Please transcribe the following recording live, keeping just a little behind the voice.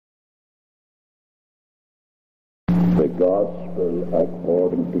The Gospel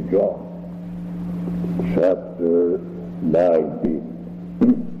according to John, chapter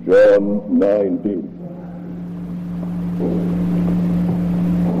 19. John 19.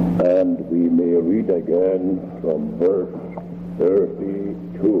 And we may read again from verse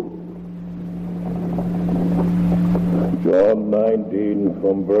 32. John 19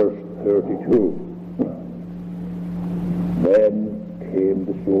 from verse 32. Then came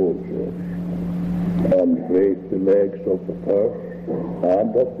the soldiers and brake the legs of the first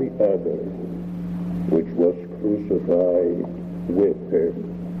and of the other, which was crucified with him.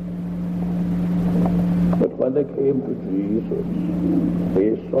 But when they came to Jesus,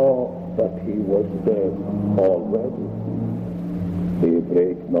 they saw that he was dead already. They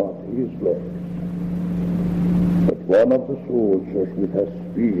brake not his legs. But one of the soldiers with a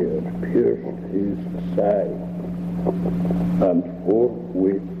spear pierced his side, and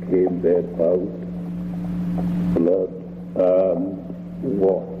forthwith came there out blood and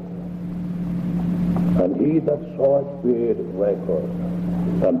water. And he that saw it bare record,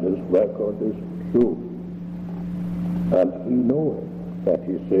 and his record is true. And he knoweth that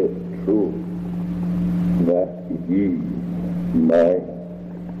he said true, that ye might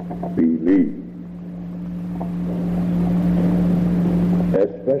believe.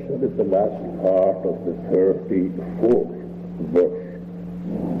 Especially the last part of the 34th verse.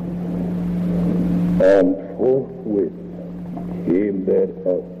 And forthwith came there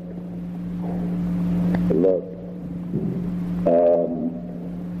out blood and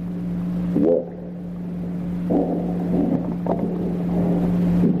water.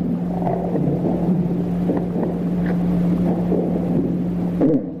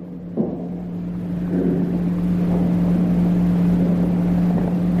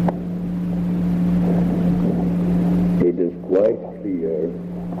 It is quite clear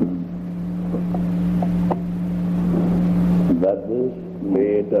that this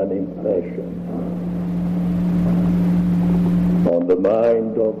made an impression on the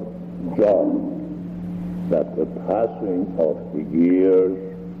mind of John, that the passing of the years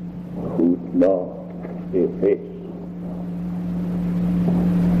could not efface.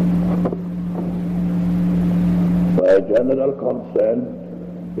 By general consent,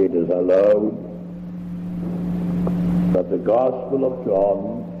 it is allowed that the Gospel of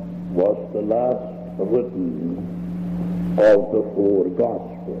John was the last written of the four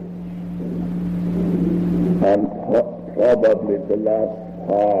Gospels, and probably the last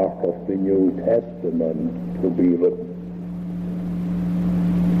part of the New Testament to be written.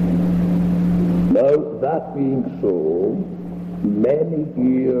 Now, that being so, many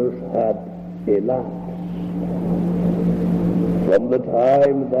years had elapsed from the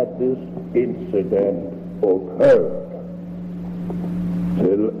time that this incident occurred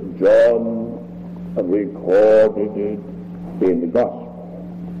till John recorded it in the Gospel.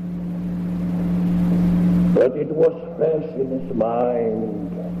 But it was fresh in his mind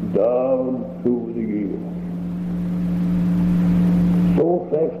down through the years. So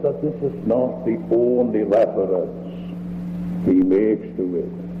fresh that this is not the only reference he makes to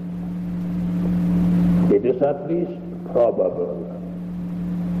it. It is at least probable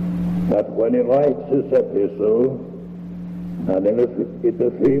that when he writes his epistle, and in the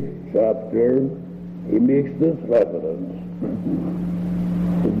 5th chapter, he makes this reference.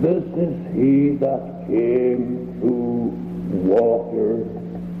 This is he that came through water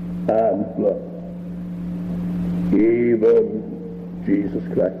and blood, even Jesus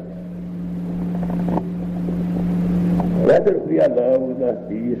Christ. Whether we allow that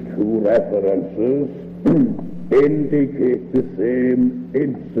these two references indicate the same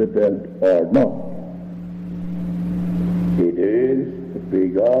incident or not, it is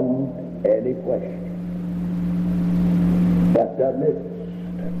beyond any question that amidst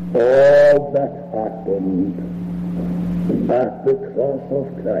all that happened at the cross of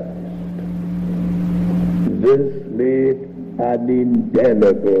Christ, this made an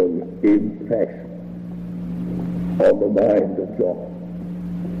indelible impression on the mind of John.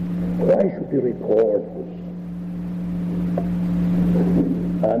 Why should he record this?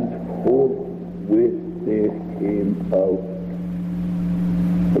 And forthwith there came out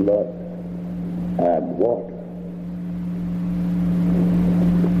blood and water.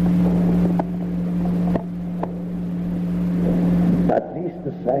 At least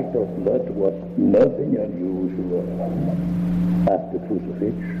the sight of blood was nothing unusual at the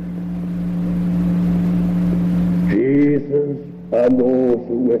crucifixion. Jesus and those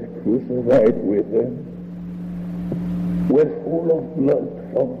who were crucified with him were full of blood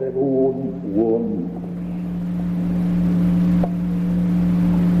from their own wounds.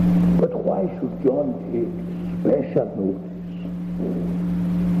 But why should John take special notice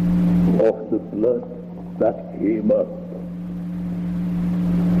of the blood that came up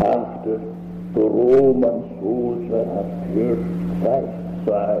after the Roman soldier had pierced Christ's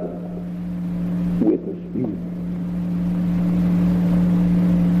side with a spear.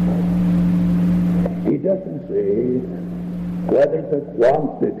 He doesn't say whether the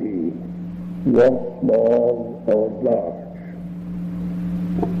quantity was small or large.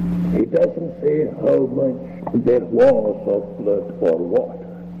 He doesn't say how much there was of blood or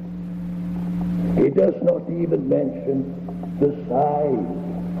water. He does not even mention the side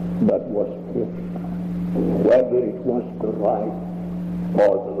that was pierced, whether it was the right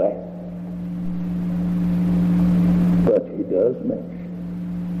or the left. But he does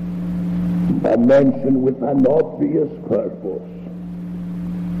mention with an obvious purpose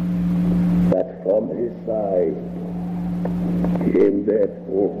that from his side came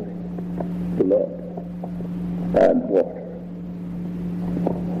therefore blood and water.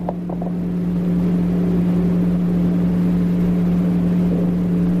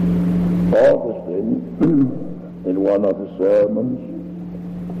 Augustine, in one of his sermons,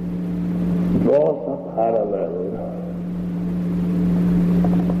 draws a parallel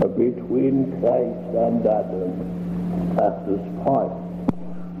between Christ and Adam at this point.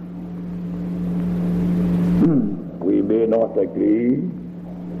 We may not agree,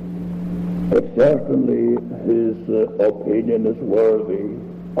 but certainly his opinion is worthy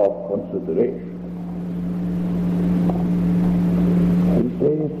of consideration. He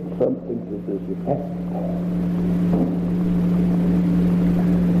says something to this effect.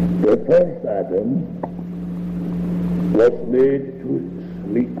 The first Adam was made to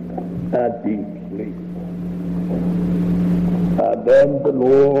sleep, a deep sleep. And then the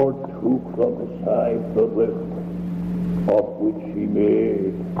Lord took from his side the rib of which he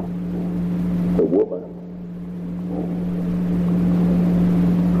made the woman.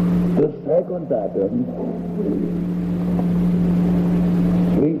 The second Adam,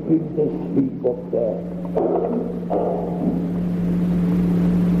 sleeping the sleep of death,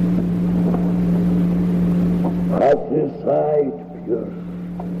 has his side pierced,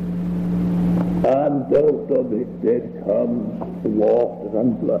 and out of it there comes water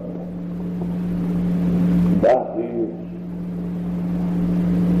and blood. That is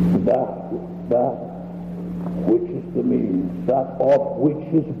that which is the means, that of which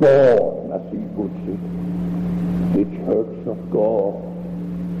is born, as he puts it, the church of God,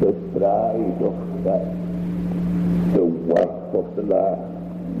 the bride of Christ, the wife of the Lamb.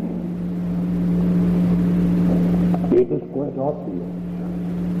 It is quite obvious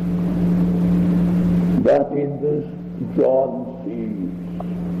that in this John sees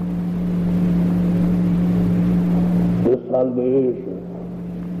the salvation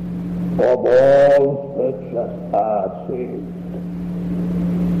of all such as are saved.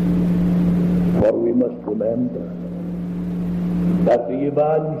 For we must remember that the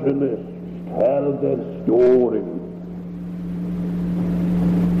evangelists tell their story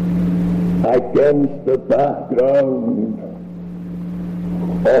against the background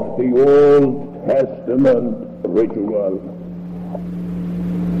of the Old Testament ritual.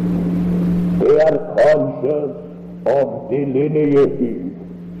 They are conscious of delineating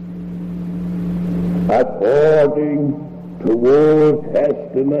according to Old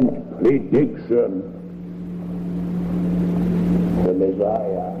Testament prediction the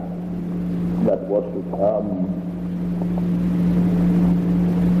Messiah that was to come,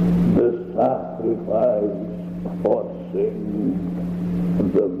 the sacrifice for sin,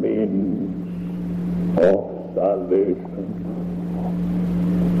 the means of salvation.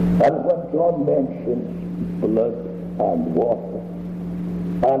 And when John mentions blood and water,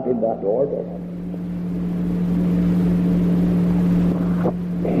 and in that order,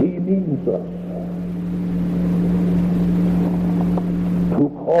 he means us to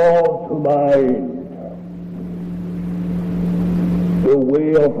call to mind the way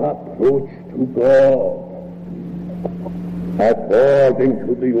of approach to God according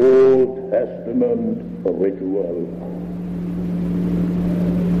to the Old Testament ritual.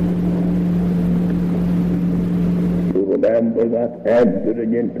 To remember that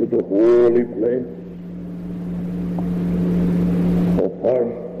entering into the holy place, the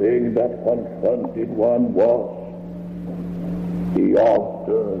first thing that confronted one was the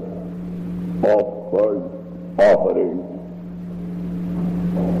altar of burnt offering,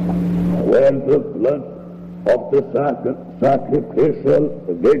 where the blood of the sacrificial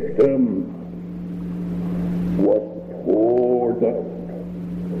victim was poured out,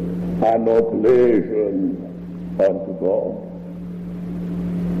 an oblation unto God.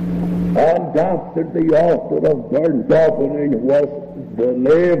 And after the altar of burnt offering was the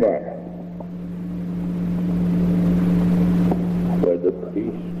laver, where the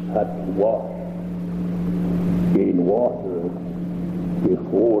priests had to wash in water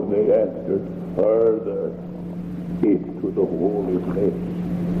before they entered further into the holy place.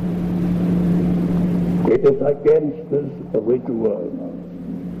 It is against this ritual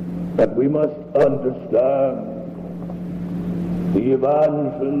that we must understand the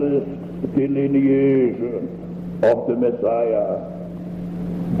evangelist delineation of the Messiah,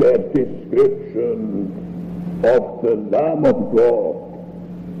 their description of the Lamb of God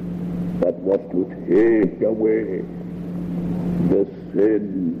that was to take away the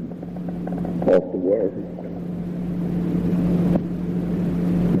sin of the world.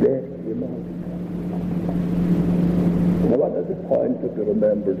 There came out. Now, what is the point to be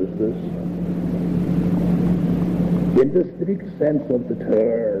remembered is this? In the strict sense of the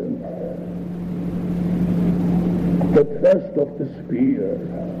term, the thrust of the spear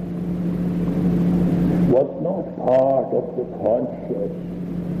was not part of the conscious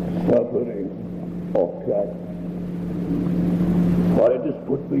suffering of Christ. For it is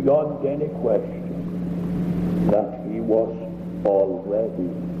put beyond any question that he was already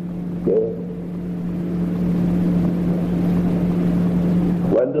dead.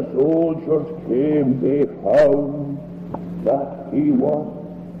 When the soldiers came, they found that he was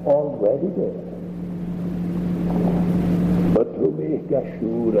already dead. But to make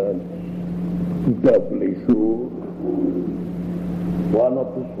assurance doubly sure, one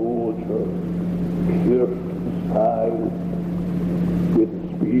of the soldiers pierced his side with a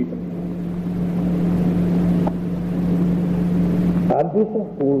spear. And this, of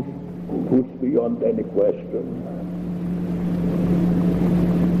course, puts beyond any question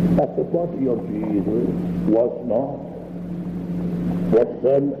that the body of Jesus was not what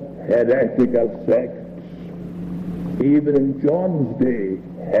some heretical sects, even in John's day,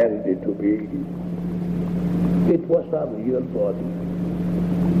 held it to be. It was a real body.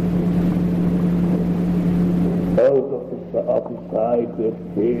 Out of the side there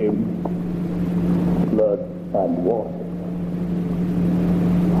came blood and water.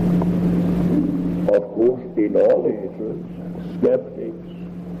 Of course, in all ages, skeptics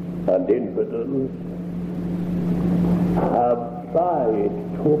and infidels have tried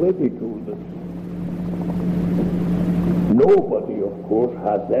to ridicule this. Nobody, of course,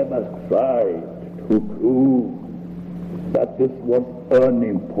 has ever tried to prove that this was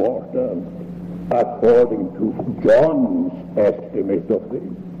unimportant according to John's estimate of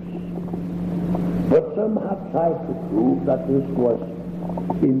things. But some have tried to prove that this was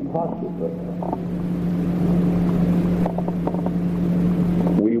impossible.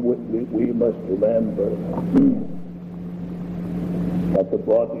 We must remember that the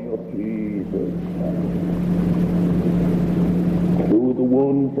body of Jesus, through the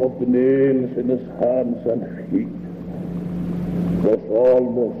wounds of the nails in his hands and feet, was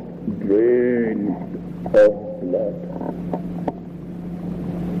almost drained of blood.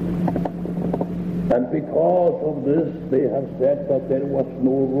 And because of this, they have said that there was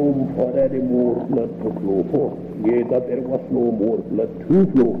no room for any more blood to flow forth. Yea, that there was no more blood to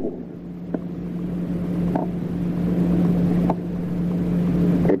flow forth.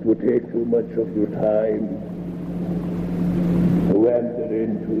 It would take too much of your time to enter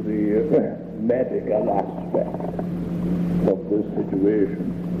into the medical aspect of this situation.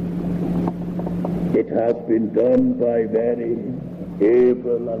 It has been done by very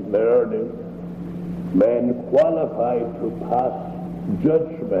able and learned men qualified to pass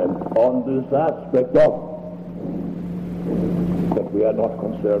judgment on this aspect of it. But we are not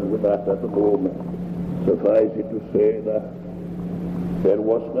concerned with that at the moment. Suffice it to say that there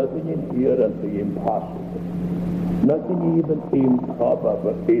was nothing inherently impossible, nothing even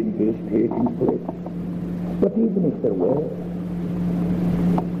improbable in this taking place. But even if there were,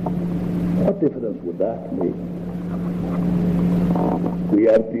 what difference would that make? We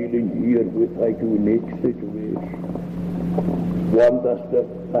are dealing here with a unique situation, one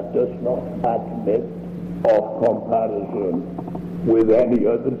that does not admit of comparison with any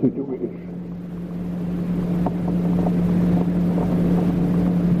other situation.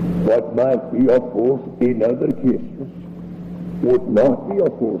 What might be of force in other cases would not be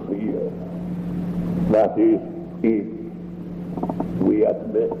of force here. That is, if we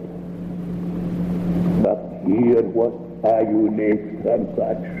admit that here was a unique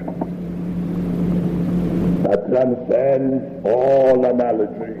transaction that transcends all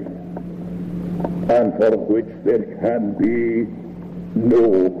analogy and for which there can be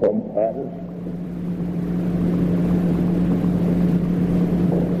no comparison.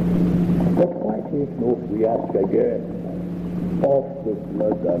 take note, we ask again, of the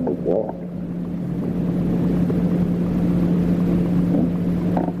blood and the water.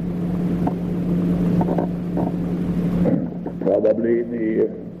 Probably the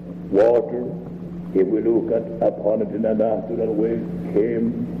water, if we look upon it in a natural way,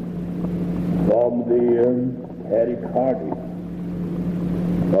 came from the pericardium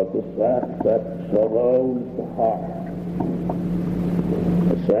of the sac that surrounds the heart,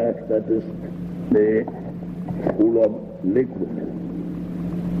 a sac that is full of liquid.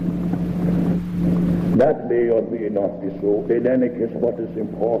 That may or may not be so. In any case, what is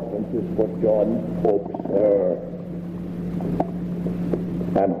important is what John observed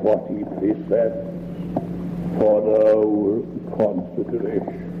and what he presents for our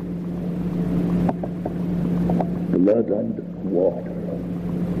consideration. Blood and water.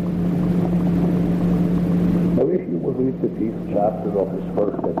 Now, if you will read the 5th chapter of his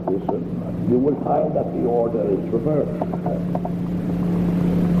first epistle, you will find that the order is reversed.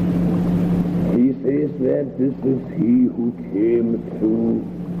 He says that this is he who came through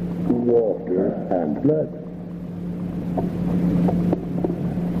water and blood,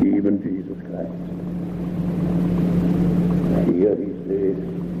 even Jesus Christ. Here he says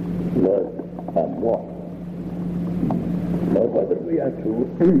blood and water. Now, whether we are to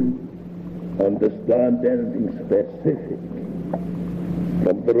understand anything specific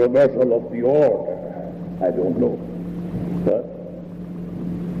from the reversal of the order, I don't know. But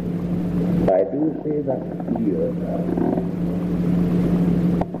I do say that here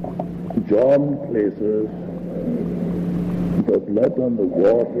John places the blood and the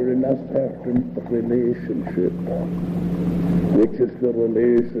water in a certain relationship, which is the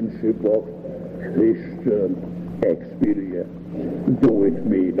relationship of Christian experience, though it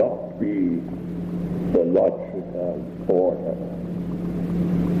may not be the logical order.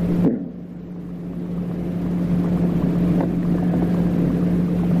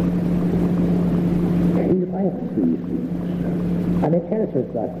 He writes these things, and it tells us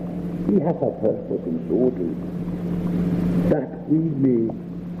that he has a purpose in so doing, that we may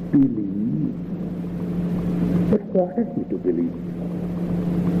believe. But what are we to believe?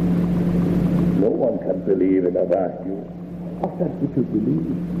 No one can believe in a vacuum. What are we to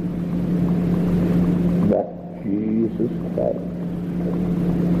believe? That Jesus Christ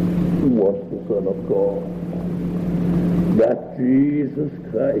was the Son of God. That Jesus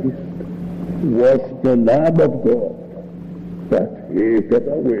Christ was the Lamb of God that taketh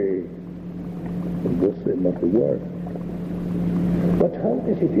away the sin of the world. But how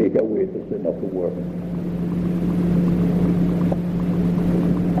does he take away the sin of the world?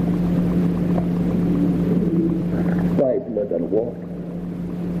 By blood and water.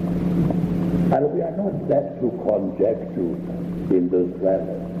 And we are not left to conjecture in this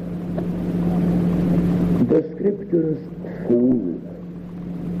matter. The Scriptures full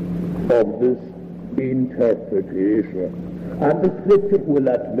of this interpretation, and the Scripture will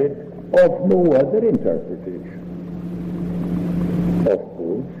admit of no other interpretation. Of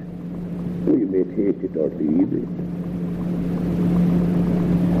course, we may take it or leave it.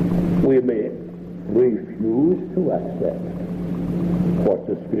 We may refuse to accept what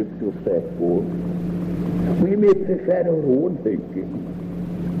the Scripture set forth. We may prefer our own thinking,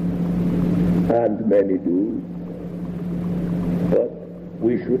 and many do. But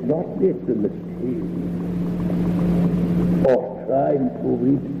we should not make the mistake of trying to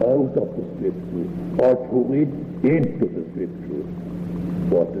read out of the Scripture or to read into the Scripture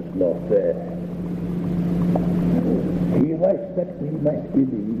what is not there. He writes that we might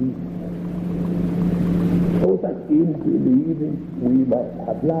believe, so that in believing we might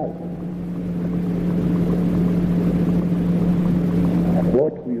have life.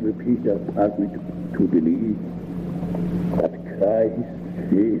 What we repeat as we to believe, that Christ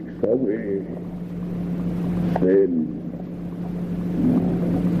takes away sin,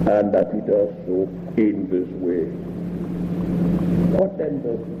 and that he does so in this way. What then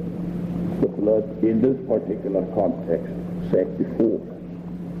does the blood in this particular context set before us?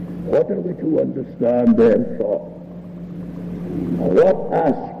 What are we to understand then from? What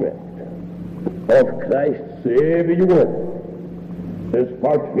aspect of Christ's saving work is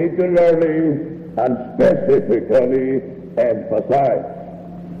particularly and specifically emphasized?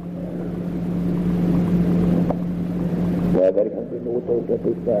 Well, there can be no doubt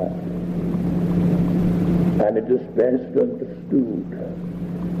about that. And it is best understood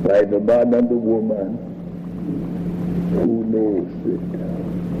by the man and the woman who knows it,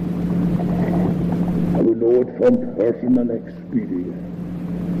 who know it from personal experience,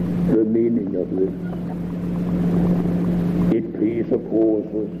 the meaning of this. It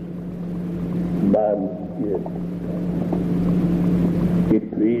presupposes man's gift. It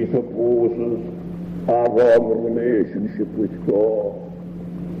presupposes a wrong relationship with God.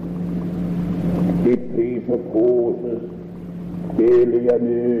 It presupposes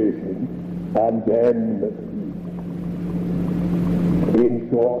alienation and enmity. In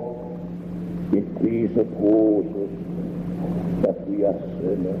short, it presupposes that we are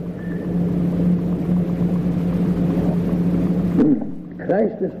sinners.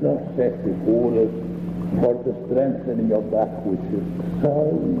 Christ is not set before us for the strengthening of that which is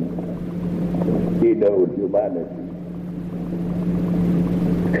sound in our humanity.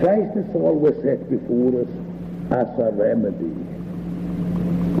 Christ is always set before us as a remedy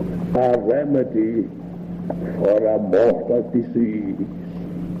for a mortal disease.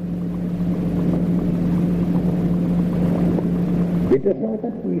 It is not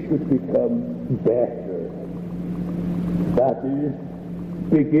that we should become better, that is,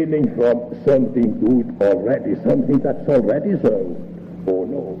 beginning from something good already, something that's already so. Oh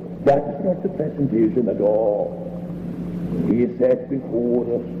no, that is not the presentation at all. He is set before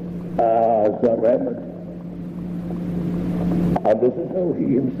us as a remedy. And this is how he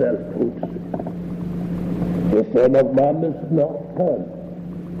himself puts it. The Son of Man is not come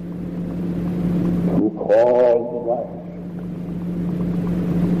to call the righteous,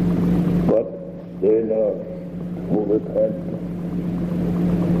 but sinners to repentance.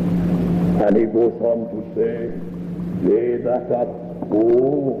 And he goes on to say, they that are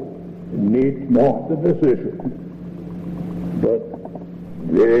need not the physician, but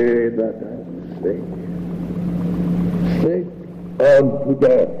they that are sick unto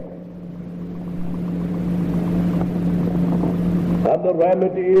death. And the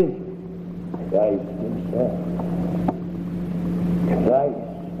remedy is Christ himself. Christ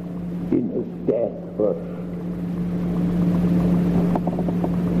in his death first.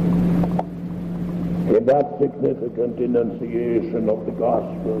 In that significant enunciation of the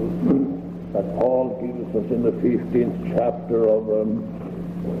gospel that Paul gives us in the 15th chapter of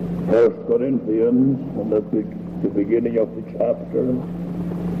 1 Corinthians, and at the beginning of the chapter,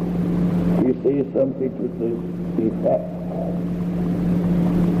 he says something to this effect.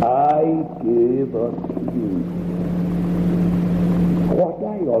 I gave unto you what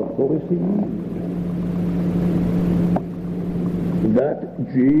I also received, that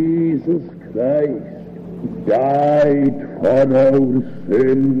Jesus Christ died for our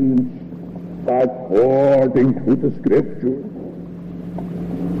sins according to the Scripture,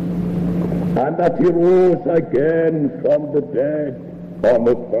 and that he rose again from the dead on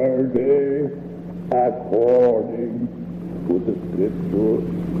the third day according to the Scripture.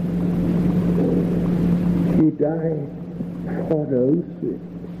 He died for our sins.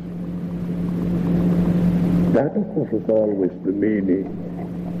 That, of course, is always the meaning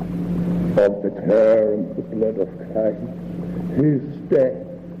of the term, the blood of Christ, his death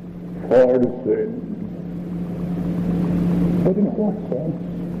for sin. But in what sense?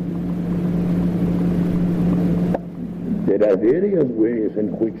 There are various ways in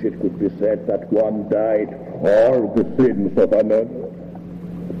which it could be said that one died for the sins of another.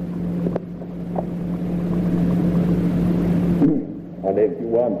 And if you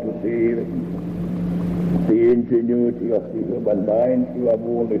want to see the ingenuity of the human mind, you have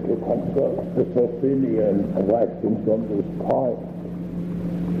only to consult the Socinian writings on this point.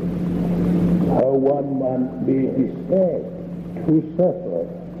 How one man may be said to suffer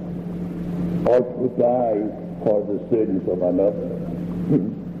or to die for the sins of another.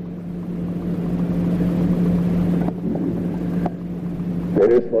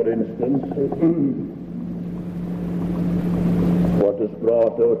 There is, for instance, what is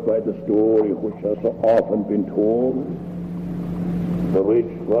brought out by the story which has so often been told, the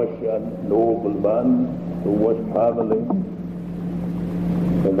rich Russian nobleman who was traveling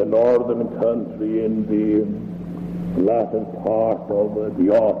in the northern country in the latter part of the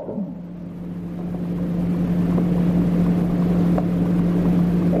autumn.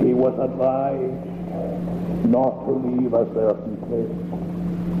 He was advised not to leave a certain place,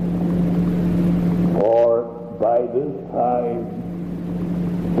 for by this time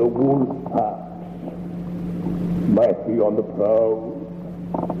the wolf packs might be on the prowl.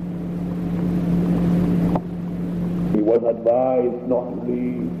 He was advised not to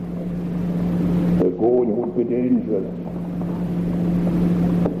leave. The going would be dangerous.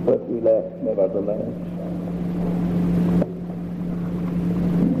 But he left nevertheless.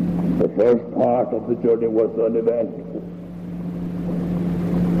 The first part of the journey was uneventful.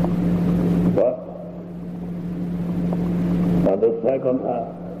 But on the second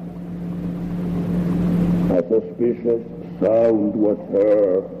half, a suspicious sound was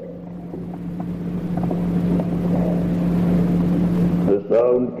heard.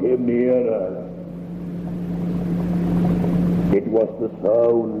 nearer. It was the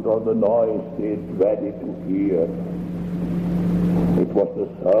sound or the noise they dreaded to hear. It was the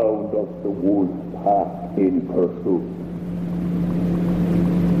sound of the wolf pack in pursuit.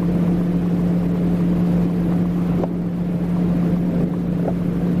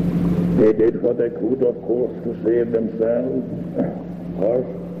 They did what they could, of course, to save themselves. First,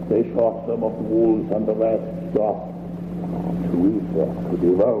 they shot some of the wolves, and the rest stopped to eat them, to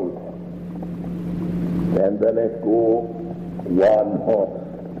devour them. Then they let go one horse.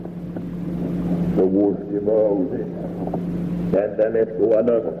 The wolf devoured it. Then they let go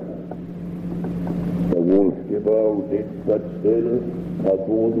another. The wolf devoured it, but still,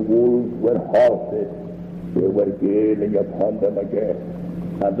 although the wolves were halted, they were gaining upon them again.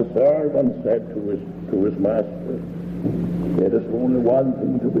 And the servant said to his master, there is only one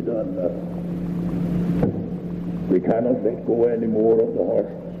thing to be done now. We cannot let go any more of the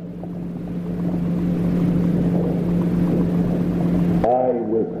horses. I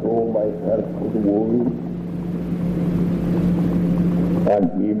will throw myself to the wolves, and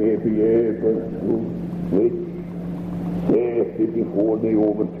he may be able to reach safety before they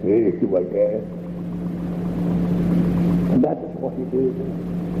overtake you again. And that is what he did.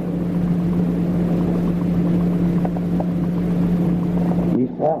 He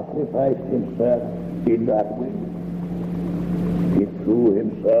sacrificed himself in that way. He threw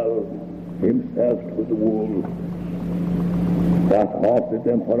himself to the wolves. That halted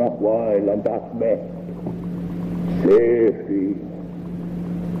them for a while, and that meant safety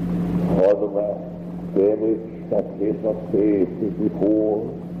for the rest. They reached that place of safety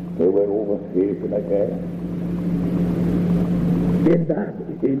before they were overtaken again.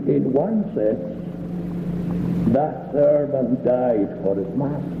 In one sense, that servant died for his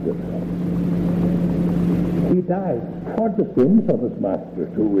master. He died for the sins of his master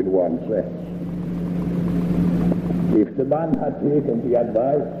too, in one sense. If the man had taken the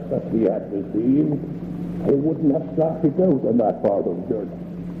advice that he had received, he wouldn't have started out on that part of the journey.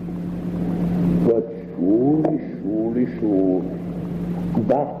 But surely,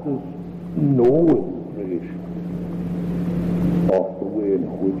 that is no illustration of the way in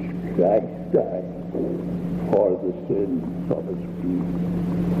which Christ died for the sins of his people.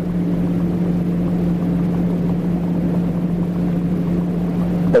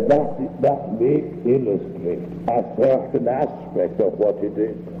 That may illustrate a certain aspect of what he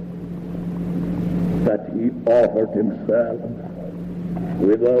did. That he offered himself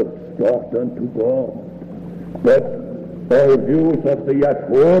without thought unto God. But our views of the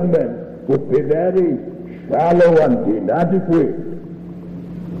atonement would be very shallow and inadequate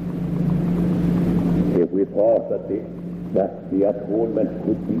if we thought that the atonement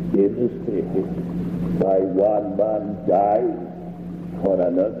could be illustrated by one man dying for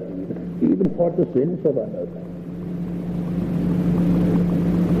another, even for the sins of another.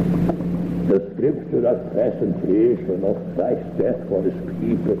 The scriptural presentation of Christ's death for his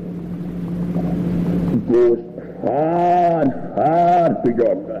people goes far and far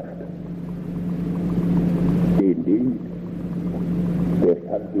beyond that. Indeed, there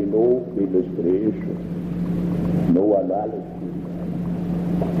can be no illustration, no analogy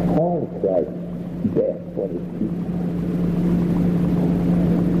for Christ's death for his people.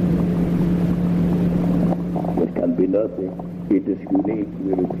 There can be nothing. It is unique,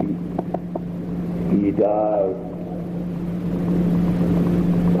 we repeat. He died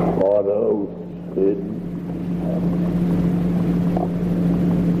for our sins.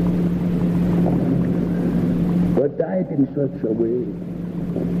 But died in such a way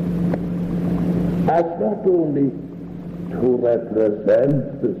as not only to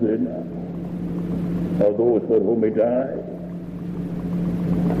represent the sinner of those for whom he died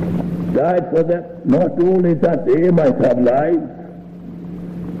for that, not only that they might have life,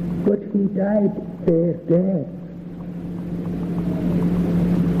 but he died their death.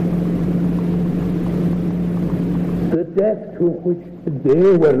 The death to which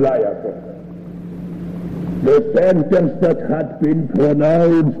they were liable. The sentence that had been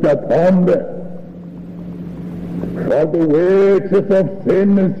pronounced upon them. For the wages of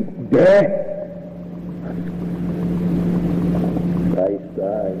sin is death. Christ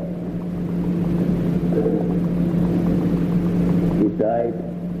died. He died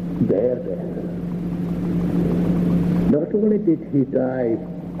their death. Not only did he die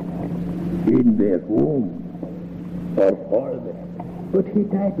in their home or for them, but he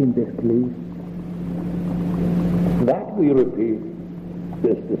died in their place. That, we repeat,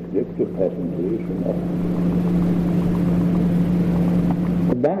 is the scripture presentation of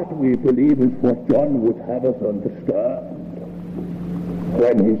it. That, we believe, is what John would have us understand.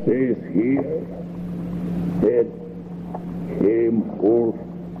 when he says here, that came forth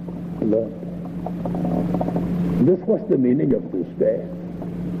blood. This was the meaning of this death.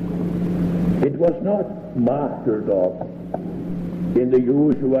 It was not martyrdom in the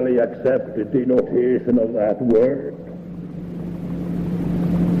usually accepted denotation of that word.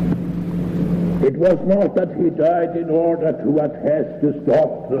 It was not that he died in order to attest his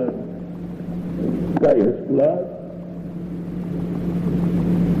doctrine by his blood.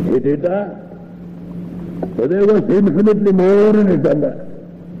 He did that. But there was infinitely more in it than that.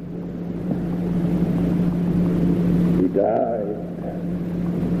 He died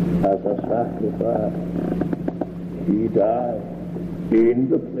as a sacrifice. He died in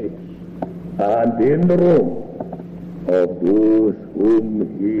the place and in the room of those whom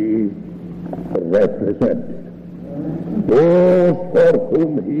he represented, those for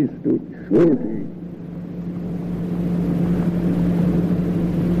whom he stood surety.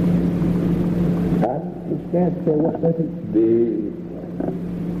 And instead there was nothing big.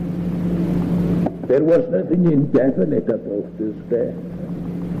 There was nothing indefinite about this death.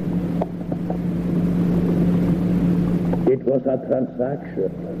 It was a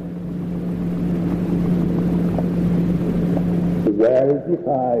transaction, well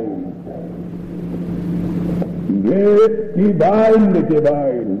defined, yet divinely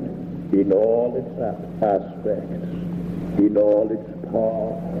divine in all its aspects, in all its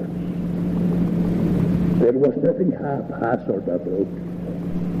parts. There was nothing haphazard about it.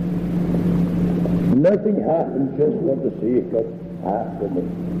 Nothing happened just for the sake of happening.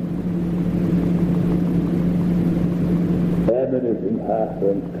 Everything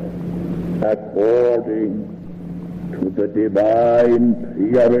happened according to the divine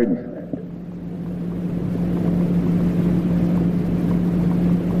prearrangement.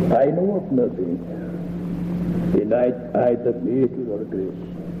 I know of nothing in either nature or grace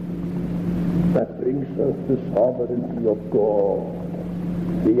that brings us the sovereignty of God,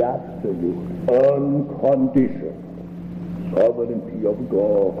 the absolute, unconditioned sovereignty of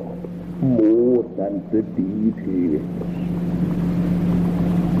God, more than the details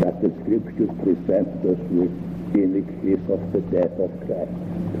that the Scriptures present us with in the case of the death of Christ.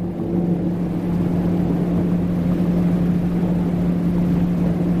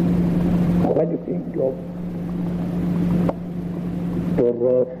 When you think of the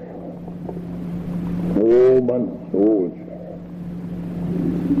rough Roman soldier,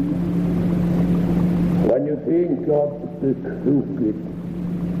 when you think of the crooked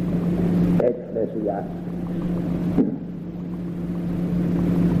ecclesiastics,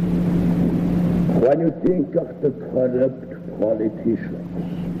 when you think of the corrupt politicians,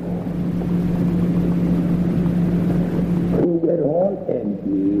 who were all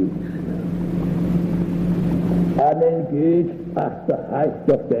engaged at the height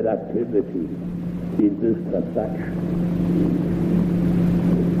of their activity in this transaction.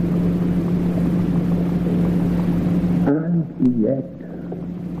 And yet,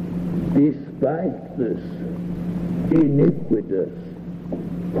 despite this iniquitous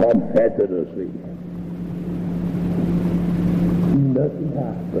confederacy, nothing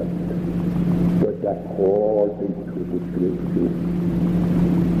happened but according to the Scriptures.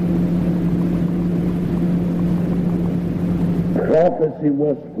 Prophecy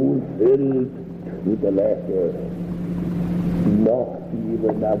was fulfilled to the letter. Not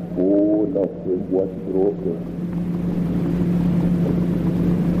even a bone of him was broken.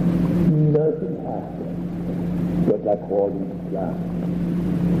 Nothing happened but according to plan.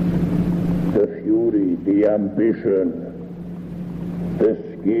 The fury, the ambition, the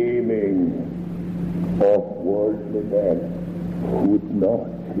scheming of worldly men could not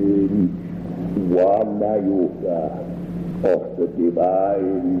change one iota of the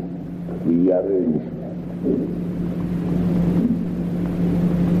divine prearrangement.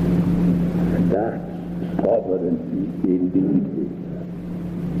 That's sovereignty indeed.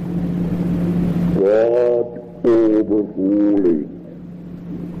 God overruling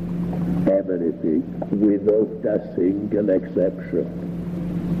everything without a single exception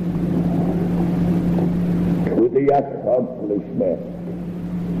to the accomplishment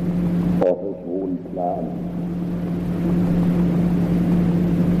of his own plan.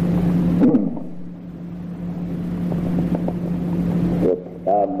 The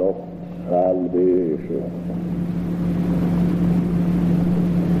plan of salvation.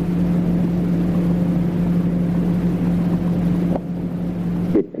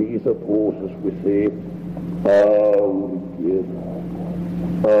 It presupposes, we say, our gift,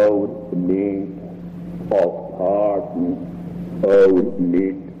 our need of pardon, our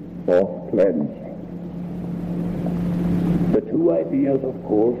need of cleansing. The two two ideas, of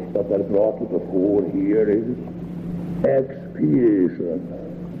course, that are brought to the fore here is expiation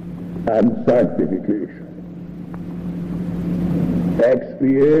and sanctification.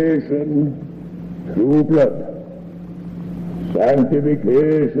 Expiation through blood,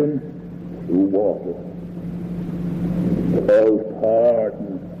 sanctification through water, both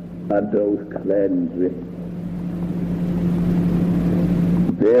pardon and both cleansing.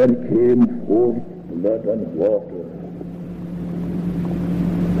 There came forth blood and water,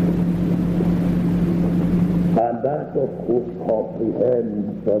 and that of course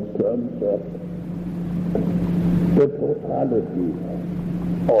comprehends and sums up the totality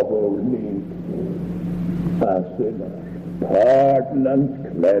of our need as sinners. Pardon and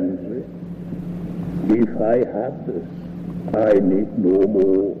cleansing. If I have this, I need no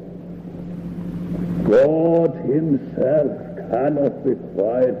more. God himself cannot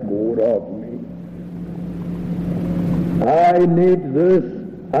require more of me. I need this,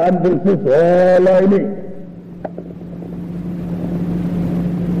 and this is all I need.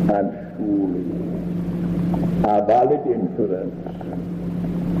 And truly, a valid inference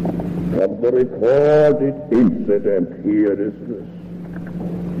from the recorded incident here is this: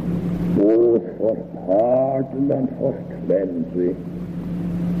 both for pardon and for cleansing,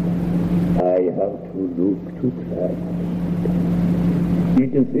 I have to look to Christ.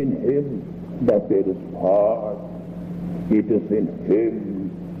 It is in him that there is pardon. It is in him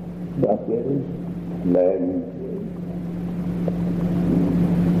that there is cleansing.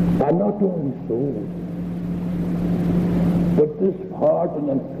 And not only so, but this pardon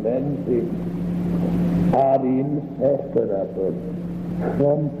and cleansing are inseparable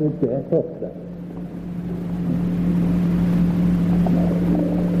from the death of Christ.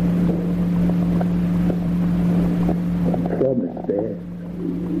 From his death.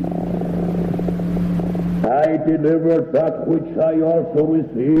 I delivered that which I also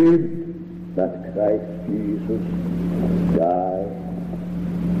received, that Christ Jesus died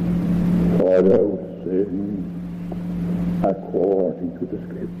for our sins according to the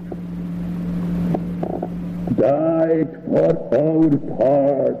Scripture. Died for our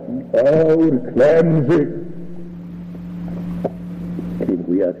pardon, our cleansing, till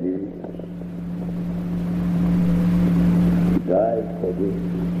we are his. He died for this.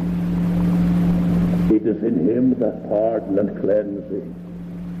 It is in him that pardon and cleansing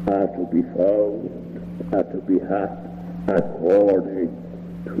are to be found, are to be had according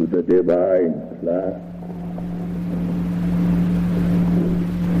to the divine plan.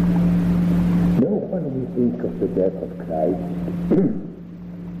 Now when we think of the death of Christ,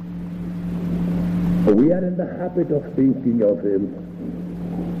 we are in the habit of thinking of him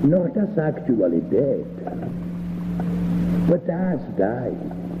not as actually dead, but as died.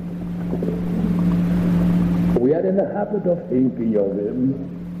 We are in the habit of thinking of him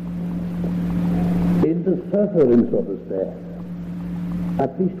in the sufferings of his death.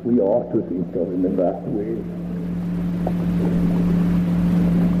 At least we ought to think of him in that way.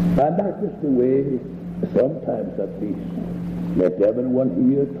 And that is the way, sometimes at least, let everyone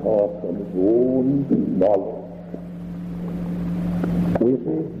here talk from his own knowledge. We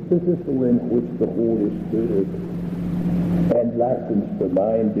say this is the way in which the Holy Spirit enlightens the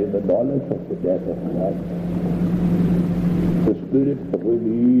mind in the knowledge of the death of Christ. The Spirit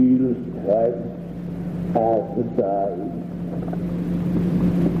reveals Christ as the died.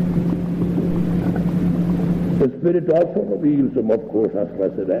 The Spirit also reveals him, of course, as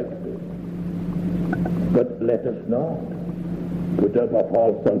resurrected. But let us not put up a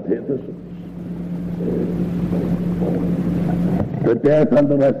false antithesis. The death and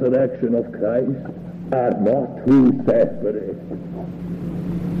the resurrection of Christ are not two separate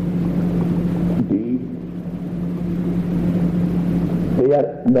deeds. They are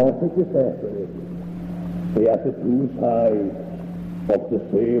not to be separated. They are the two sides of the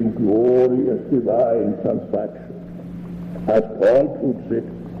same glorious divine transaction. As Paul puts it,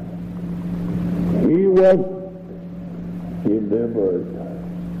 he was delivered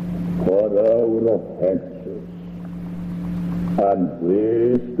for our offenses and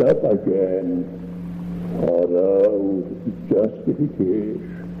raised up again for our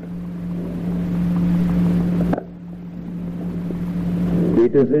justification.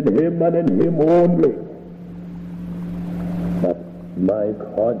 It is in him and in him only that my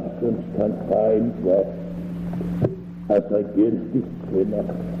conscience can find rest as a guilty sinner.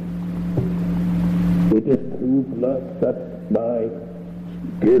 It is through blood that my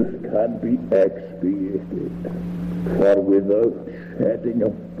guilt can be expiated. For without shedding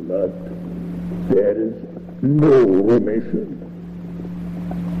of blood, there is no remission.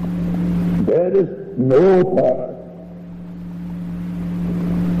 There is no pardon.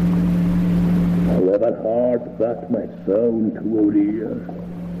 that might sound to our ear.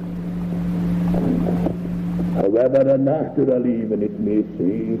 However unnatural even it may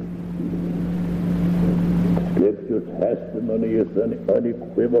seem, Scripture's testimony is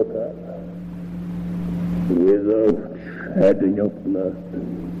unequivocal. Without shedding of blood,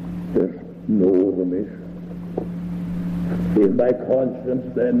 there's no remission. If my conscience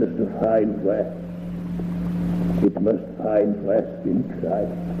then is to find rest, it must find rest in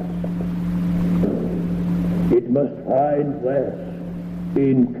Christ. It must find rest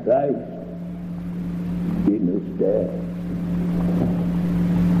in Christ, in his death.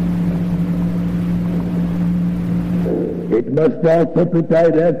 It must also be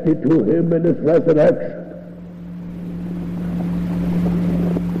directed to him in his resurrection,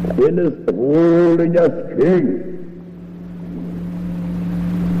 in his ruling as king.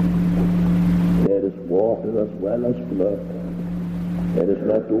 There is water as well as blood. There is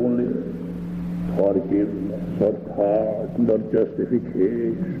not only forgiveness or pardon or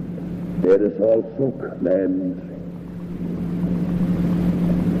justification, there is also cleansing.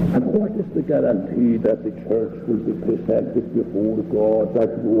 And what is the guarantee that the church will be presented before God,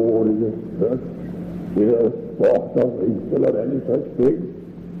 that glorious church, without spot or wrinkle or any such thing?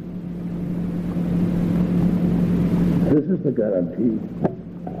 This is the guarantee.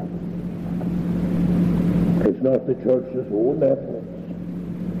 It's not the church's own efforts.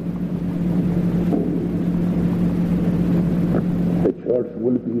 The church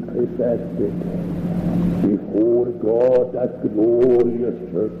will be presented before God, that glorious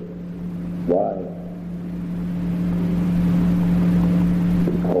church. Why?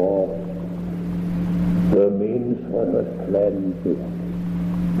 Because the means for her cleansing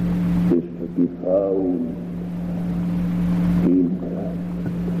is to be found in Christ.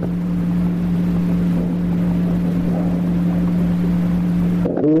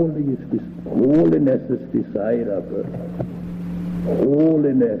 Holiness is desirable.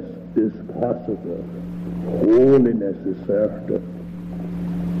 Holiness is possible. Holiness is certain.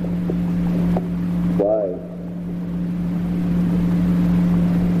 Why?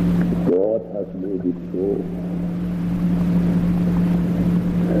 God has made it so.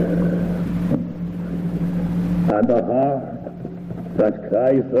 And a heart that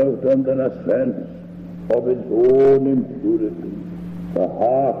cries out under a sense of its own impurity, the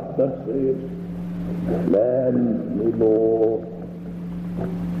heart that says, "Cleanse me, Lord,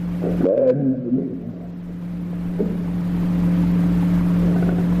 cleanse me."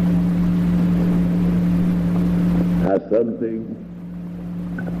 Has something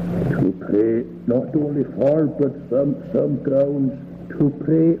to pray not only for, but some grounds to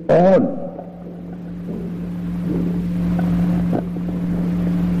pray on.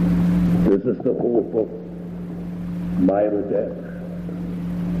 This is the hope of my redemption,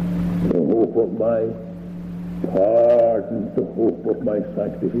 the hope of my pardon, the hope of my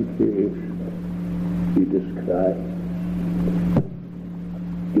sanctification. It is Christ.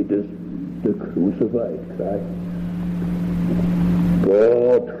 It is the crucified Christ.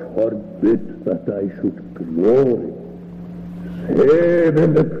 God forbid that I should glory save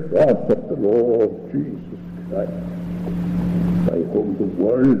in the cross of the Lord Jesus Christ, by whom the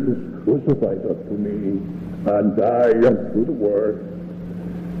world is crucified unto me, and I unto the world.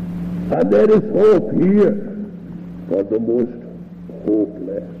 And there is hope here for the most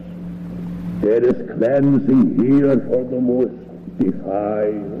hopeless. There is cleansing here for the most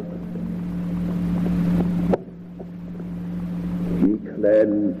defiled. He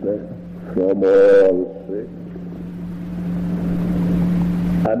cleanseth from all sin.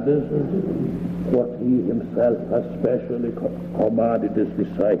 And this is what he himself has specially commanded his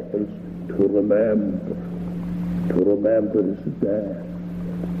disciples to remember his death.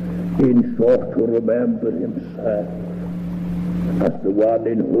 In short, to remember himself as the one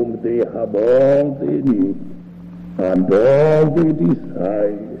in whom they have all they need and all they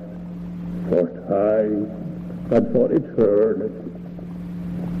desire for time and for eternity.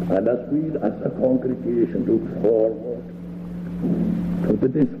 And as we as a congregation look forward to the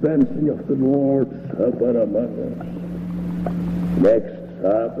dispensing of the Lord's Supper among us next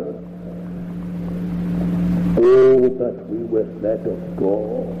Sabbath, oh, that we were led of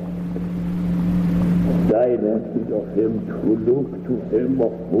God, directed of him, to look to him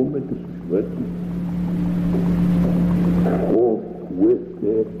of whom it is written, forthwith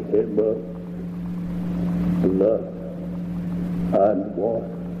there came up blood and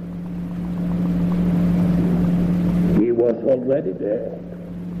water. He was already dead.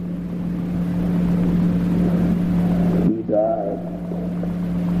 He died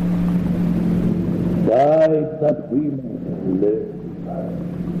that we might live.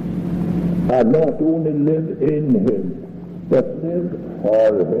 and not only live in him, but live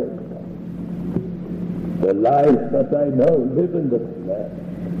for him. The life that I now live in the flesh,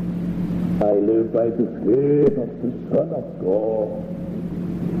 I live by the faith of the Son of God,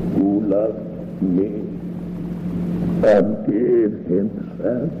 who loved me and gave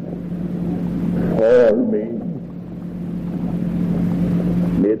himself for me.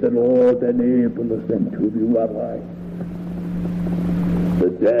 May the Lord enable us then to view aright the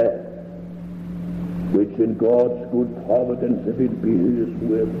death which in God's good providence, if it be his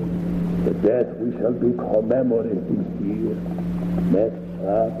will, the death we shall be commemorating here next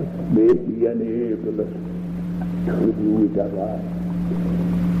Sabbath, may he enable us to view it aright,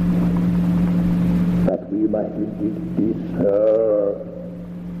 that we might indeed discern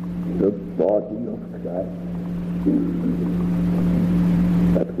the body of Christ,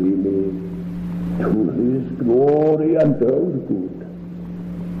 that we may, to his glory and our good,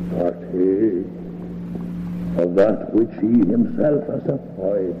 partake of that which he himself has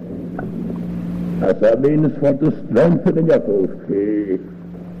appointed as a means for the strengthening of our faith,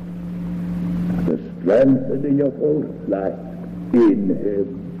 the strengthening of our life in him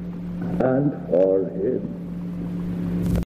and for him.